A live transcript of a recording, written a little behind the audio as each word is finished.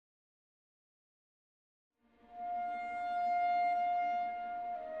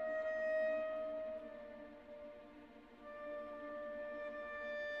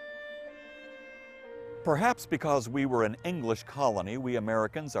Perhaps because we were an English colony, we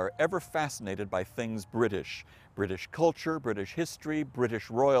Americans are ever fascinated by things British. British culture, British history,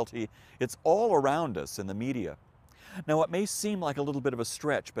 British royalty. It's all around us in the media. Now, it may seem like a little bit of a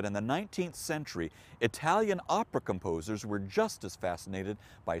stretch, but in the 19th century, Italian opera composers were just as fascinated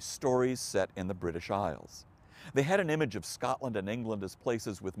by stories set in the British Isles. They had an image of Scotland and England as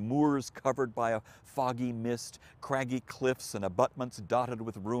places with moors covered by a foggy mist, craggy cliffs, and abutments dotted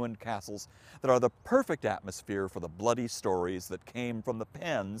with ruined castles that are the perfect atmosphere for the bloody stories that came from the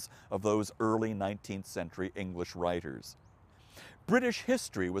pens of those early 19th century English writers. British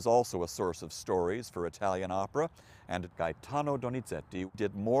history was also a source of stories for Italian opera, and Gaetano Donizetti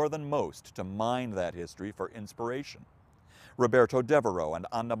did more than most to mine that history for inspiration. Roberto Devereux and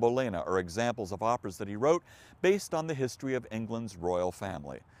Anna Bolena are examples of operas that he wrote based on the history of England's royal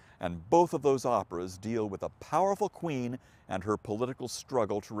family. And both of those operas deal with a powerful queen and her political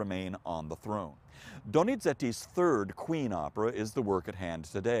struggle to remain on the throne. Donizetti's third Queen opera is the work at hand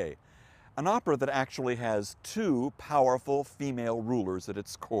today, an opera that actually has two powerful female rulers at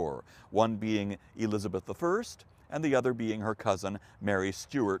its core, one being Elizabeth I and the other being her cousin Mary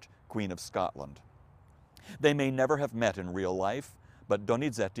Stuart, Queen of Scotland. They may never have met in real life, but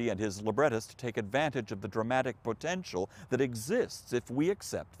Donizetti and his librettist take advantage of the dramatic potential that exists if we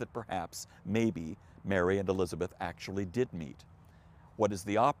accept that perhaps, maybe, Mary and Elizabeth actually did meet. What is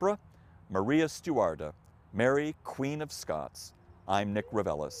the opera? Maria Stuarda, Mary, Queen of Scots. I'm Nick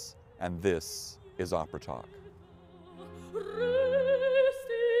Reveles, and this is Opera Talk.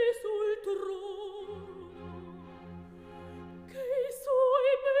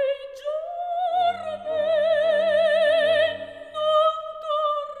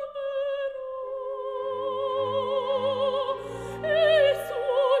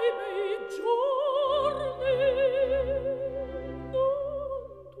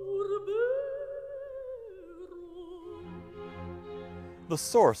 The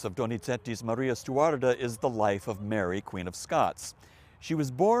source of Donizetti's Maria Stuarda is the life of Mary, Queen of Scots. She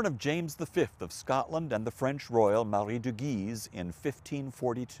was born of James V of Scotland and the French royal Marie de Guise in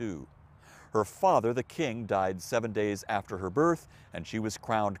 1542. Her father, the king, died 7 days after her birth, and she was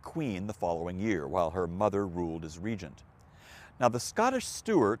crowned queen the following year, while her mother ruled as regent. Now, the Scottish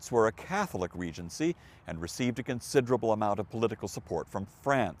Stuarts were a Catholic regency and received a considerable amount of political support from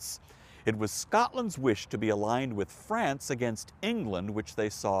France. It was Scotland's wish to be aligned with France against England, which they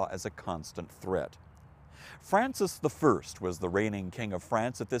saw as a constant threat. Francis I was the reigning king of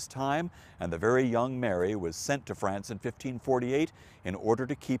France at this time, and the very young Mary was sent to France in 1548 in order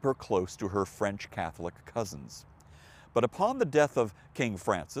to keep her close to her French Catholic cousins. But upon the death of King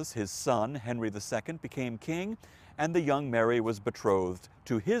Francis, his son, Henry II, became king, and the young Mary was betrothed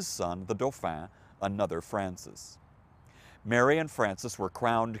to his son, the Dauphin, another Francis. Mary and Francis were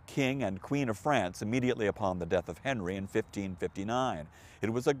crowned King and Queen of France immediately upon the death of Henry in 1559.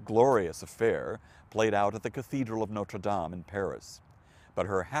 It was a glorious affair, played out at the Cathedral of Notre Dame in Paris. But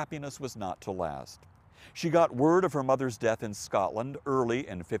her happiness was not to last. She got word of her mother's death in Scotland early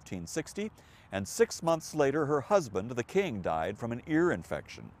in 1560, and 6 months later her husband, the king, died from an ear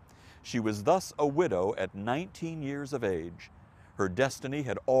infection. She was thus a widow at 19 years of age. Her destiny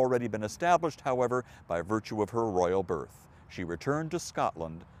had already been established, however, by virtue of her royal birth. She returned to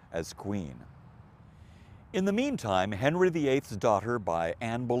Scotland as queen. In the meantime, Henry VIII's daughter by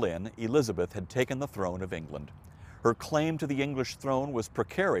Anne Boleyn, Elizabeth, had taken the throne of England. Her claim to the English throne was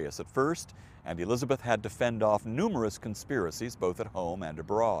precarious at first, and Elizabeth had to fend off numerous conspiracies both at home and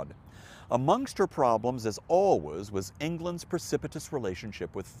abroad. Amongst her problems, as always, was England's precipitous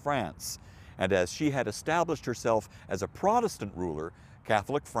relationship with France. And as she had established herself as a Protestant ruler,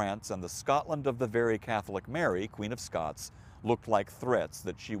 Catholic France and the Scotland of the very Catholic Mary, Queen of Scots, looked like threats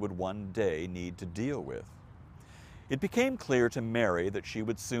that she would one day need to deal with. It became clear to Mary that she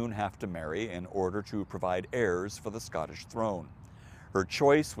would soon have to marry in order to provide heirs for the Scottish throne. Her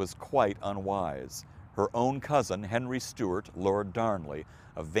choice was quite unwise. Her own cousin, Henry Stuart, Lord Darnley,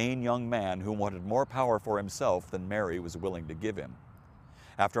 a vain young man who wanted more power for himself than Mary was willing to give him.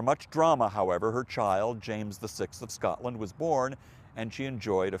 After much drama, however, her child, James VI of Scotland, was born, and she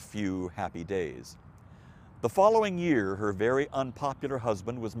enjoyed a few happy days. The following year, her very unpopular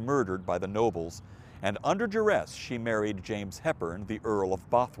husband was murdered by the nobles, and under duress she married James Hepburn, the Earl of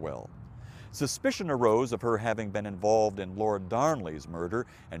Bothwell. Suspicion arose of her having been involved in Lord Darnley's murder,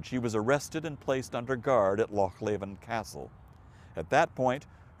 and she was arrested and placed under guard at Lochleven Castle. At that point,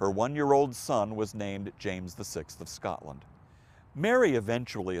 her one-year-old son was named James VI of Scotland. Mary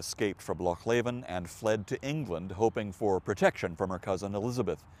eventually escaped from Lochleven and fled to England, hoping for protection from her cousin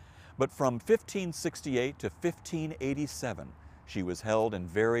Elizabeth. But from 1568 to 1587, She was held in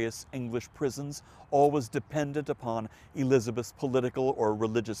various English prisons, always dependent upon Elizabeth's political or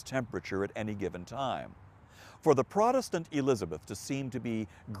religious temperature at any given time. For the Protestant Elizabeth to seem to be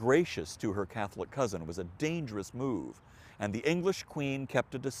gracious to her Catholic cousin was a dangerous move, and the English queen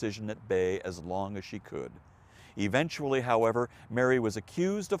kept a decision at bay as long as she could. Eventually, however, Mary was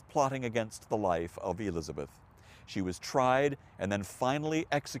accused of plotting against the life of Elizabeth. She was tried and then finally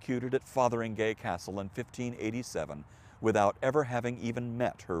executed at Fotheringay Castle in 1587 without ever having even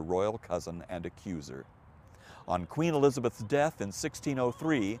met her royal cousin and accuser. On Queen Elizabeth's death in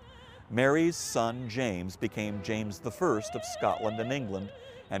 1603, Mary's son James became James I of Scotland and England,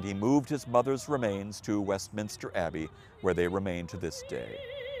 and he moved his mother's remains to Westminster Abbey, where they remain to this day.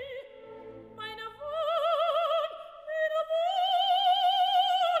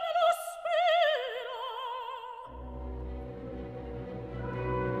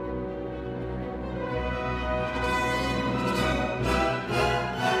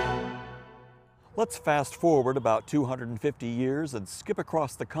 Let's fast forward about 250 years and skip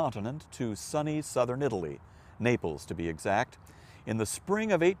across the continent to sunny southern Italy, Naples to be exact. In the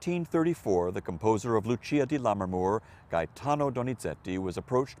spring of 1834, the composer of Lucia di Lammermoor, Gaetano Donizetti, was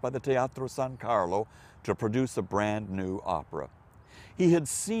approached by the Teatro San Carlo to produce a brand new opera. He had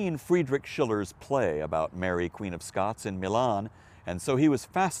seen Friedrich Schiller's play about Mary, Queen of Scots in Milan, and so he was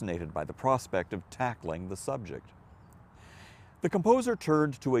fascinated by the prospect of tackling the subject. The composer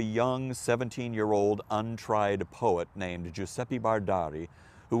turned to a young 17-year-old untried poet named Giuseppe Bardari,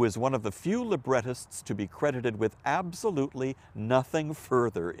 who was one of the few librettists to be credited with absolutely nothing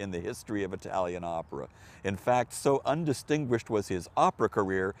further in the history of Italian opera. In fact, so undistinguished was his opera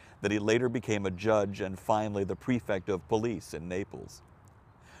career that he later became a judge and finally the prefect of police in Naples.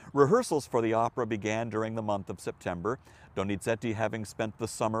 Rehearsals for the opera began during the month of September, Donizetti having spent the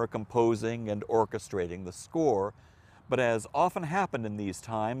summer composing and orchestrating the score. But as often happened in these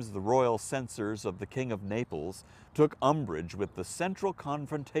times, the royal censors of the King of Naples took umbrage with the central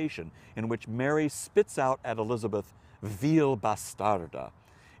confrontation in which Mary spits out at Elizabeth, "Vil bastarda."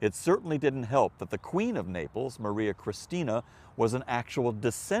 It certainly didn't help that the Queen of Naples, Maria Cristina, was an actual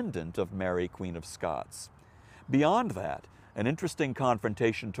descendant of Mary, Queen of Scots. Beyond that, an interesting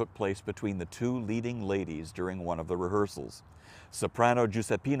confrontation took place between the two leading ladies during one of the rehearsals. Soprano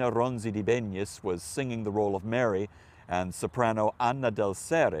Giuseppina Ronzi di Begnis was singing the role of Mary, and soprano Anna del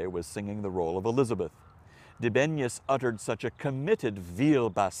Sere was singing the role of Elizabeth. De Begnis uttered such a committed "Vil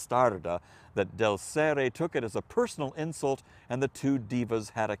bastarda" that del Sere took it as a personal insult, and the two divas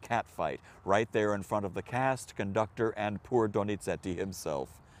had a catfight right there in front of the cast, conductor, and poor Donizetti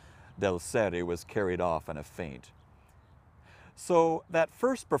himself. Del Sere was carried off in a faint. So that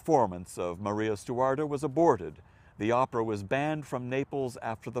first performance of Maria Stuarda was aborted. The opera was banned from Naples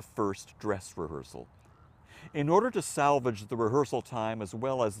after the first dress rehearsal. In order to salvage the rehearsal time as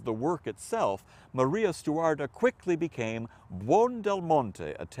well as the work itself, Maria Stuarda quickly became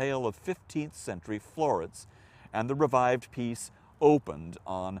Buondelmonte, a tale of 15th century Florence, and the revived piece opened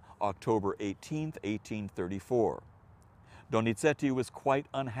on October 18, 1834. Donizetti was quite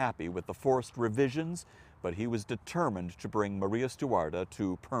unhappy with the forced revisions, but he was determined to bring Maria Stuarda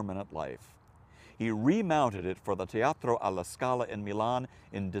to permanent life. He remounted it for the Teatro alla Scala in Milan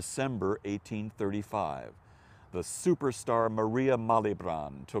in December 1835. The superstar Maria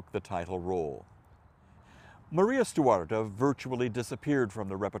Malibran took the title role. Maria Stuarda virtually disappeared from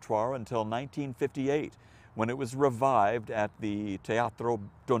the repertoire until 1958, when it was revived at the Teatro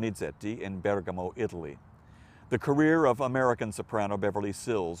Donizetti in Bergamo, Italy. The career of American soprano Beverly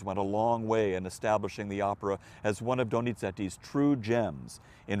Sills went a long way in establishing the opera as one of Donizetti's true gems,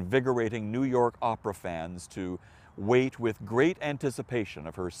 invigorating New York opera fans to wait with great anticipation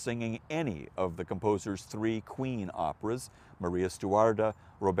of her singing any of the composer's three Queen operas, Maria Stuarda,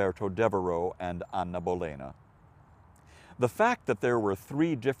 Roberto Devereux, and Anna Bolena. The fact that there were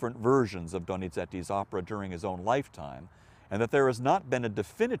three different versions of Donizetti's opera during his own lifetime, and that there has not been a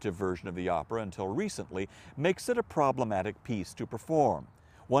definitive version of the opera until recently, makes it a problematic piece to perform.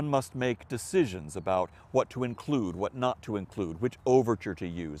 One must make decisions about what to include, what not to include, which overture to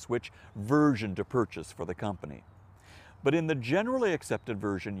use, which version to purchase for the company. But in the generally accepted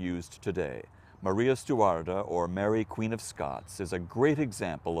version used today, Maria Stuarda, or Mary, Queen of Scots, is a great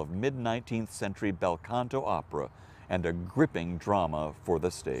example of mid-19th century bel canto opera and a gripping drama for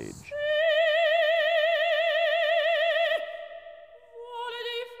the stage.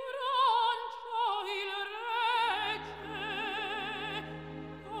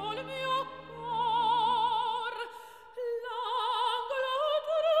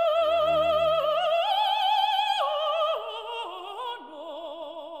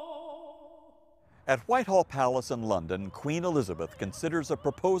 At Whitehall Palace in London, Queen Elizabeth considers a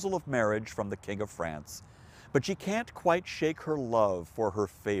proposal of marriage from the King of France, but she can't quite shake her love for her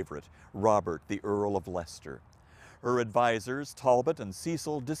favorite, Robert, the Earl of Leicester. Her advisors, Talbot and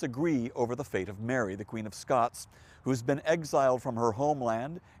Cecil, disagree over the fate of Mary, the Queen of Scots, who's been exiled from her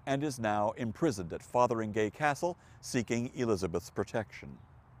homeland and is now imprisoned at Fotheringay Castle, seeking Elizabeth's protection.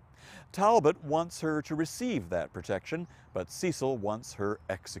 Talbot wants her to receive that protection, but Cecil wants her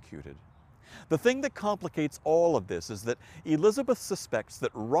executed. The thing that complicates all of this is that Elizabeth suspects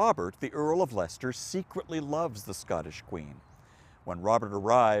that Robert, the Earl of Leicester, secretly loves the Scottish Queen. When Robert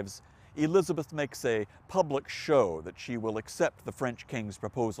arrives, Elizabeth makes a public show that she will accept the French king's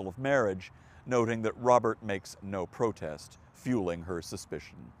proposal of marriage, noting that Robert makes no protest, fueling her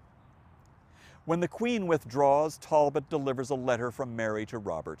suspicion. When the Queen withdraws, Talbot delivers a letter from Mary to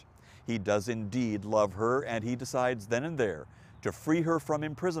Robert. He does indeed love her, and he decides then and there to free her from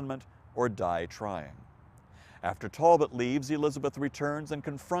imprisonment or die trying. After Talbot leaves, Elizabeth returns and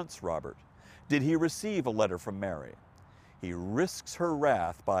confronts Robert. Did he receive a letter from Mary? He risks her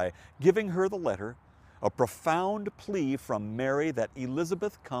wrath by giving her the letter, a profound plea from Mary that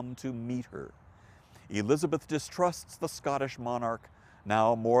Elizabeth come to meet her. Elizabeth distrusts the Scottish monarch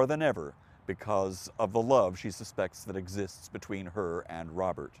now more than ever because of the love she suspects that exists between her and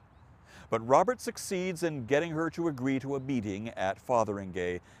Robert. But Robert succeeds in getting her to agree to a meeting at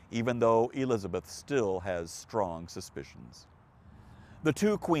Fotheringay, even though Elizabeth still has strong suspicions. The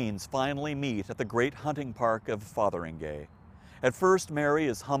two queens finally meet at the great hunting park of Fotheringay. At first, Mary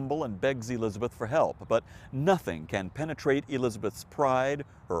is humble and begs Elizabeth for help, but nothing can penetrate Elizabeth's pride,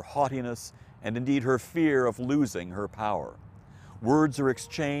 her haughtiness, and indeed her fear of losing her power. Words are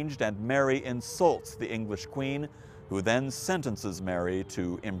exchanged, and Mary insults the English queen, who then sentences Mary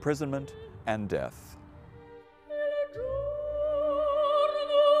to imprisonment and death.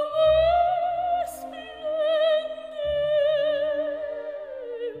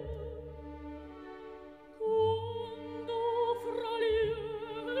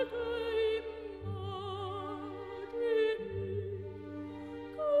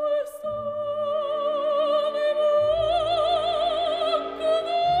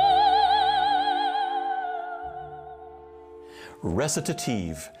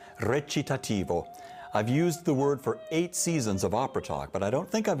 Recitative, recitativo. I've used the word for 8 seasons of Opera Talk, but I don't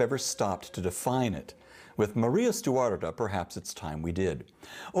think I've ever stopped to define it. With Maria Stuarda, perhaps it's time we did.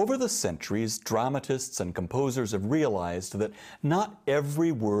 Over the centuries, dramatists and composers have realized that not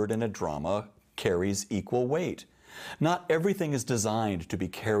every word in a drama carries equal weight. Not everything is designed to be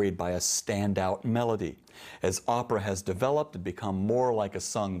carried by a standout melody. As opera has developed and become more like a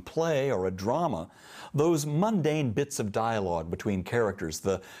sung play or a drama, those mundane bits of dialogue between characters,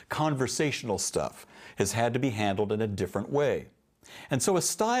 the conversational stuff, has had to be handled in a different way. And so a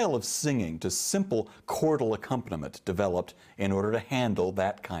style of singing to simple chordal accompaniment developed in order to handle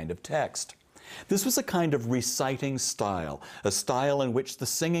that kind of text. This was a kind of reciting style, a style in which the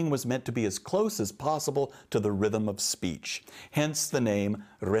singing was meant to be as close as possible to the rhythm of speech, hence the name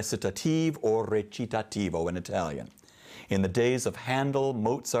recitative or recitativo in Italian. In the days of Handel,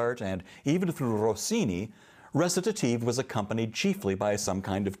 Mozart, and even through Rossini, recitative was accompanied chiefly by some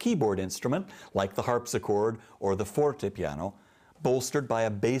kind of keyboard instrument like the harpsichord or the fortepiano, bolstered by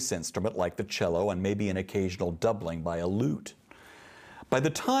a bass instrument like the cello and maybe an occasional doubling by a lute. By the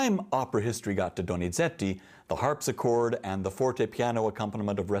time opera history got to Donizetti, the harpsichord and the fortepiano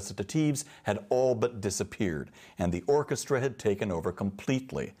accompaniment of recitatives had all but disappeared, and the orchestra had taken over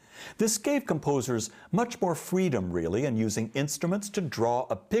completely. This gave composers much more freedom, really, in using instruments to draw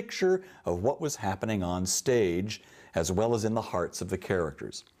a picture of what was happening on stage, as well as in the hearts of the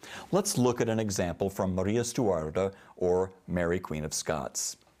characters. Let's look at an example from Maria Stuarda, or Mary, Queen of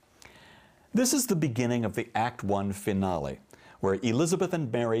Scots. This is the beginning of the Act I finale, where Elizabeth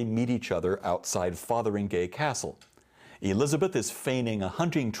and Mary meet each other outside Fotheringay Castle. Elizabeth is feigning a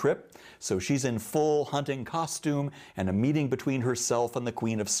hunting trip, so she's in full hunting costume, and a meeting between herself and the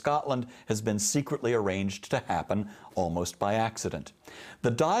Queen of Scotland has been secretly arranged to happen almost by accident.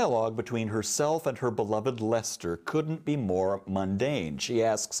 The dialogue between herself and her beloved Leicester couldn't be more mundane. She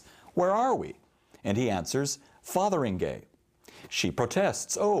asks, "Where are we?" And he answers, "Fotheringay." She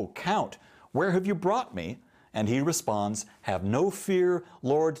protests, "Oh, Count, where have you brought me?" And he responds, "Have no fear,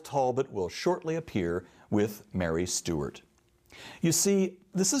 Lord Talbot will shortly appear with Mary Stuart." You see,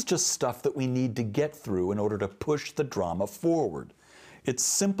 this is just stuff that we need to get through in order to push the drama forward. It's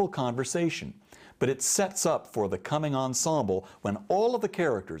simple conversation, but it sets up for the coming ensemble when all of the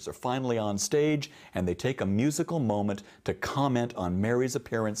characters are finally on stage and they take a musical moment to comment on Mary's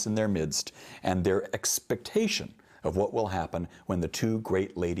appearance in their midst and their expectation of what will happen when the two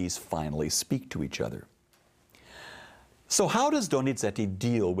great ladies finally speak to each other. So how does Donizetti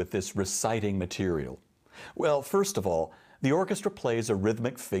deal with this reciting material? Well, first of all, the orchestra plays a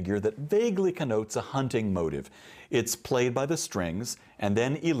rhythmic figure that vaguely connotes a hunting motive. It's played by the strings, and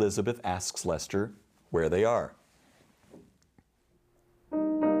then Elizabeth asks Leicester where they are.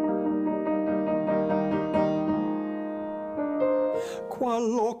 Qual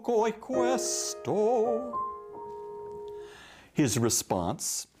loco è questo? His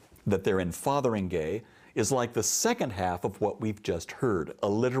response, that they're in Fotheringay, is like the second half of what we've just heard, a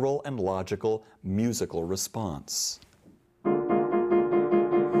literal and logical musical response.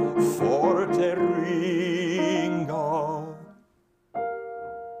 Forte ringa.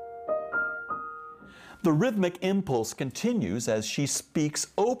 The rhythmic impulse continues as she speaks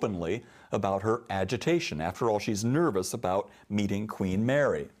openly about her agitation. After all, she's nervous about meeting Queen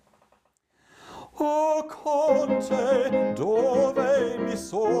Mary. O conte, dove mi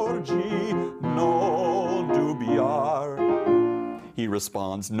sorgi, non dubiar. He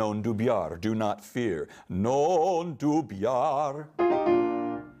responds, non dubiar, do not fear, non dubiar.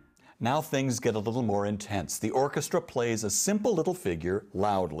 Now things get a little more intense. The orchestra plays a simple little figure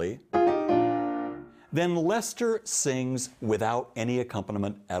loudly. Then Leicester sings without any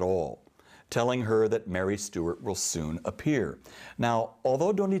accompaniment at all, telling her that Mary Stuart will soon appear. Now,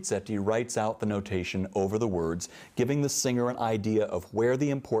 although Donizetti writes out the notation over the words, giving the singer an idea of where the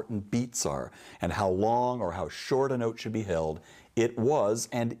important beats are and how long or how short a note should be held, it was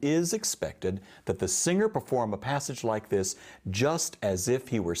and is expected that the singer perform a passage like this just as if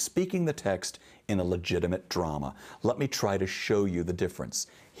he were speaking the text in a legitimate drama. Let me try to show you the difference.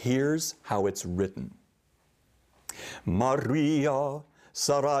 Here's how it's written. Maria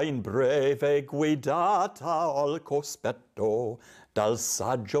sarà in breve guidata al cospetto dal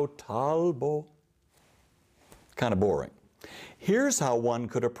saggio Talbo. Kind of boring. Here's how one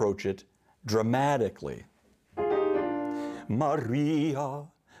could approach it dramatically. Maria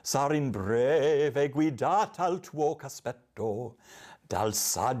sarà in breve guidata al tuo cospetto dal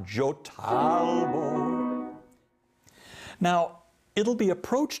saggio Talbo. Now, it'll be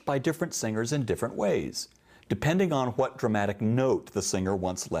approached by different singers in different ways, depending on what dramatic note the singer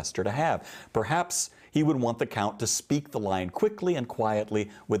wants Leicester to have. Perhaps he would want the Count to speak the line quickly and quietly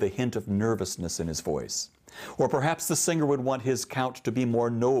with a hint of nervousness in his voice. Or perhaps the singer would want his Count to be more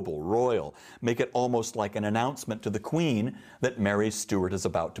noble, royal, make it almost like an announcement to the Queen that Mary Stuart is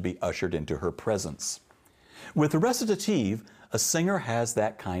about to be ushered into her presence. With the recitative, a singer has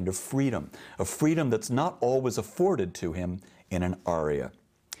that kind of freedom, a freedom that's not always afforded to him in an aria.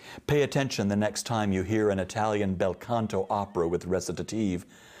 Pay attention the next time you hear an Italian bel canto opera with recitative.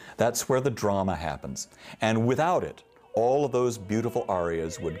 That's where the drama happens. And without it, all of those beautiful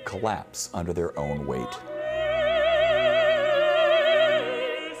arias would collapse under their own weight.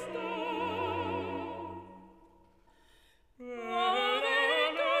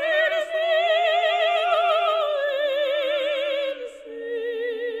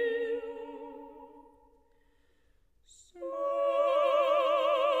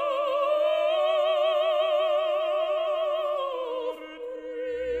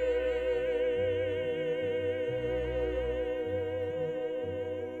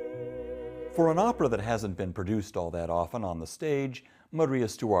 For an opera that hasn't been produced all that often on the stage, Maria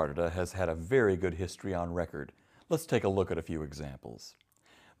Stuarda has had a very good history on record. Let's take a look at a few examples.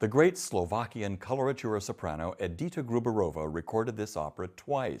 The great Slovakian coloratura soprano Edita Gruberova recorded this opera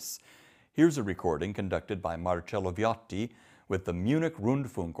twice. Here's a recording conducted by Marcello Viotti with the Munich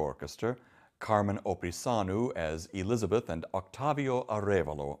Rundfunk Orchestra, Carmen Oprisanu as Elizabeth and Octavio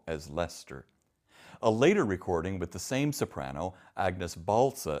Arevalo as Leicester. A later recording with the same soprano, Agnes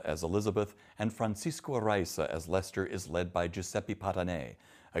Balza as Elizabeth and Francisco Araiza as Leicester, is led by Giuseppe Patanè,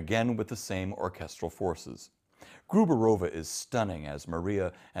 again with the same orchestral forces. Gruberova is stunning as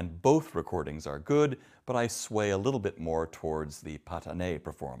Maria, and both recordings are good, but I sway a little bit more towards the Patanè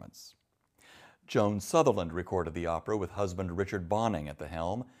performance. Joan Sutherland recorded the opera with husband Richard Bonning at the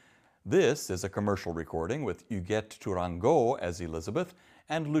helm. This is a commercial recording with Huguette Tourangeau as Elizabeth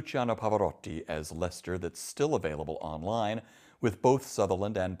and Luciano Pavarotti as Leicester that's still available online, with both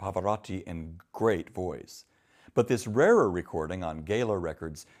Sutherland and Pavarotti in great voice. But this rarer recording on Gala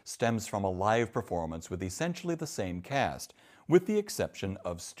Records stems from a live performance with essentially the same cast, with the exception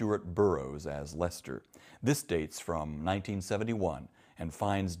of Stuart Burrows as Leicester. This dates from 1971 and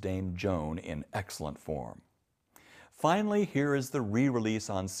finds Dame Joan in excellent form. Finally, here is the re-release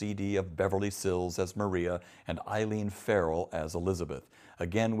on CD of Beverly Sills as Maria and Eileen Farrell as Elizabeth,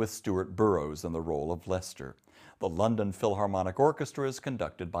 again with Stuart Burrows in the role of Leicester. The London Philharmonic Orchestra is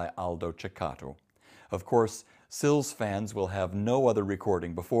conducted by Aldo Ceccato. Of course, Sills fans will have no other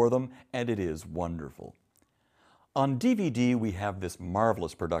recording before them, and it is wonderful. On DVD, we have this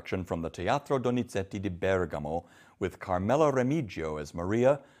marvelous production from the Teatro Donizetti di Bergamo with Carmela Remigio as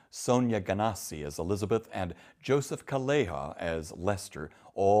Maria, Sonia Ganassi as Elizabeth, and Joseph Calleja as Lester,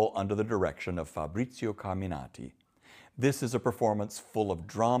 all under the direction of Fabrizio Carminati. This is a performance full of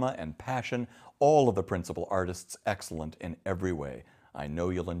drama and passion, all of the principal artists excellent in every way. I know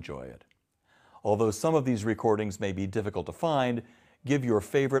you'll enjoy it. Although some of these recordings may be difficult to find, give your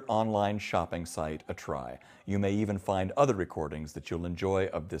favorite online shopping site a try. You may even find other recordings that you'll enjoy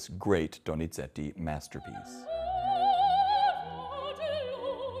of this great Donizetti masterpiece.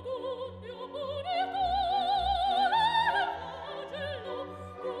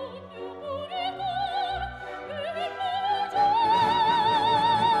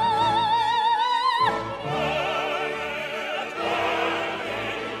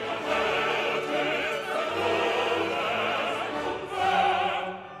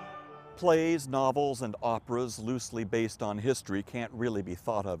 Plays, novels, and operas loosely based on history can't really be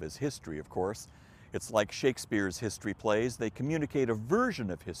thought of as history, of course. It's like Shakespeare's history plays. They communicate a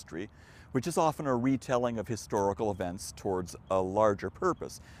version of history, which is often a retelling of historical events towards a larger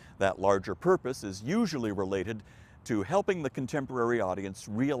purpose. That larger purpose is usually related to helping the contemporary audience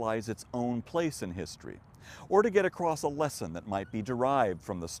realize its own place in history, or to get across a lesson that might be derived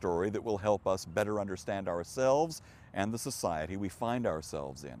from the story that will help us better understand ourselves and the society we find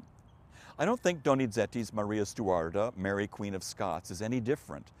ourselves in. I don't think Donizetti's Maria Stuarda, Mary Queen of Scots, is any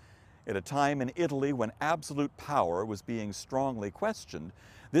different. At a time in Italy when absolute power was being strongly questioned,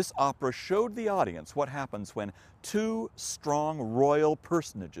 this opera showed the audience what happens when two strong royal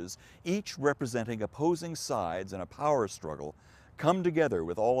personages, each representing opposing sides in a power struggle, come together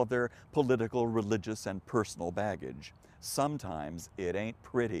with all of their political, religious, and personal baggage. Sometimes it ain't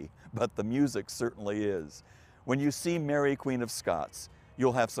pretty, but the music certainly is. When you see Mary Queen of Scots,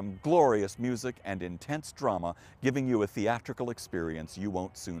 you'll have some glorious music and intense drama, giving you a theatrical experience you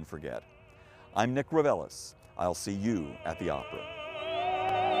won't soon forget. I'm Nick Ravelis. I'll see you at the opera.